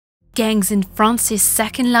gangs in France's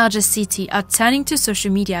second-largest city are turning to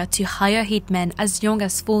social media to hire hitmen as young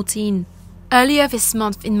as 14. Earlier this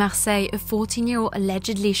month in Marseille, a 14-year-old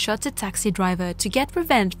allegedly shot a taxi driver to get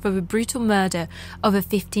revenge for the brutal murder of a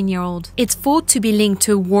 15-year-old. It's thought to be linked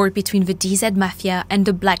to a war between the DZ Mafia and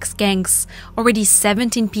the Blacks gangs. Already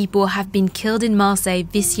 17 people have been killed in Marseille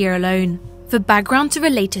this year alone. The background to the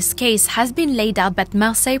latest case has been laid out by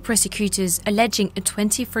Marseille prosecutors alleging a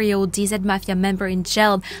 23-year-old DZ Mafia member in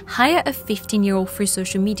jail hired a 15-year-old through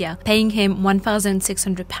social media, paying him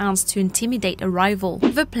 £1,600 to intimidate a rival.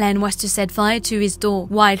 The plan was to set fire to his door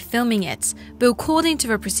while filming it, but according to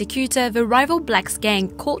the prosecutor, the rival Blacks gang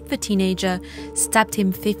caught the teenager, stabbed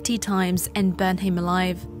him 50 times and burned him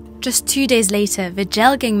alive. Just 2 days later, the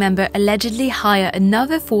jail gang member allegedly hired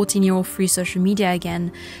another 14-year-old through social media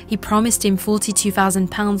again. He promised him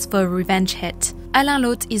 £42,000 for a revenge hit. Alain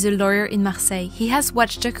Lotte is a lawyer in Marseille. He has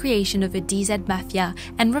watched the creation of the DZ Mafia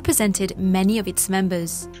and represented many of its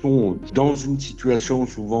members. Ils sont dans une situation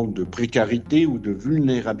souvent de précarité ou de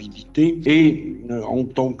vulnérabilité et en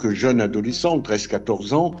tant que jeune adolescent,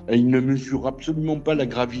 13-14 ans, ils ne mesurent absolument pas la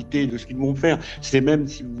gravité de ce qu'ils vont faire. C'est même,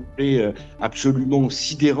 si vous voulez, absolument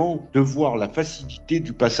sidérant de voir la facilité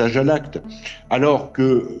du passage à l'acte. Alors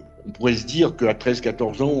que on pourrait se dire qu'à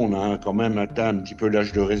 13-14 ans, on a quand même atteint un petit peu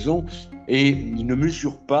l'âge de raison et ils ne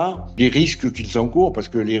mesurent pas les risques qu'ils encourent parce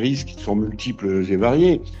que les risques sont multiples et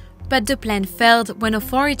variés. But the plan failed when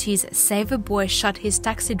authorities say the boy shot his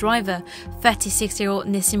taxi driver, 36-year-old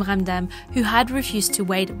Nessim Ramdam, who had refused to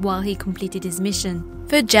wait while he completed his mission.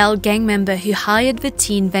 The jail gang member who hired the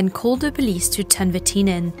teen then called the police to turn the teen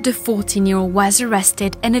in. The 14-year-old was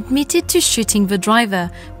arrested and admitted to shooting the driver,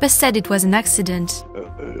 but said it was an accident.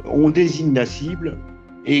 On désigne la cible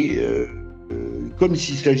et comme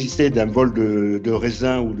s'il s'agissait d'un vol de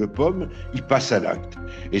raisin ou de pommes, il passe à l'acte.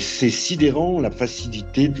 Et c'est sidérant la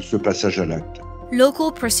facilité de ce passage à l'acte.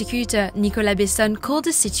 Local prosecutor Nicolas Besson called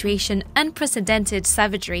the situation unprecedented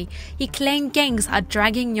savagery. He claimed gangs are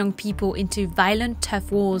dragging young people into violent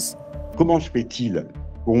turf wars. Comment se fait-il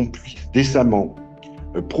qu'on puisse décemment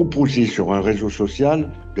proposer sur un réseau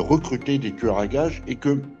social de recruter des tueurs à gages et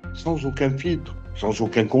que sans aucun filtre, sans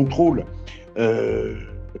aucun contrôle,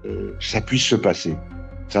 ça puisse se passer.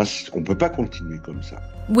 Ça, on ne peut pas continuer comme ça.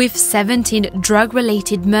 With 17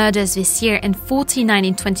 drug-related murders this year and 49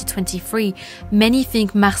 in 2023, many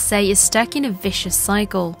think Marseille is stuck in a vicious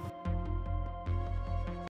cycle.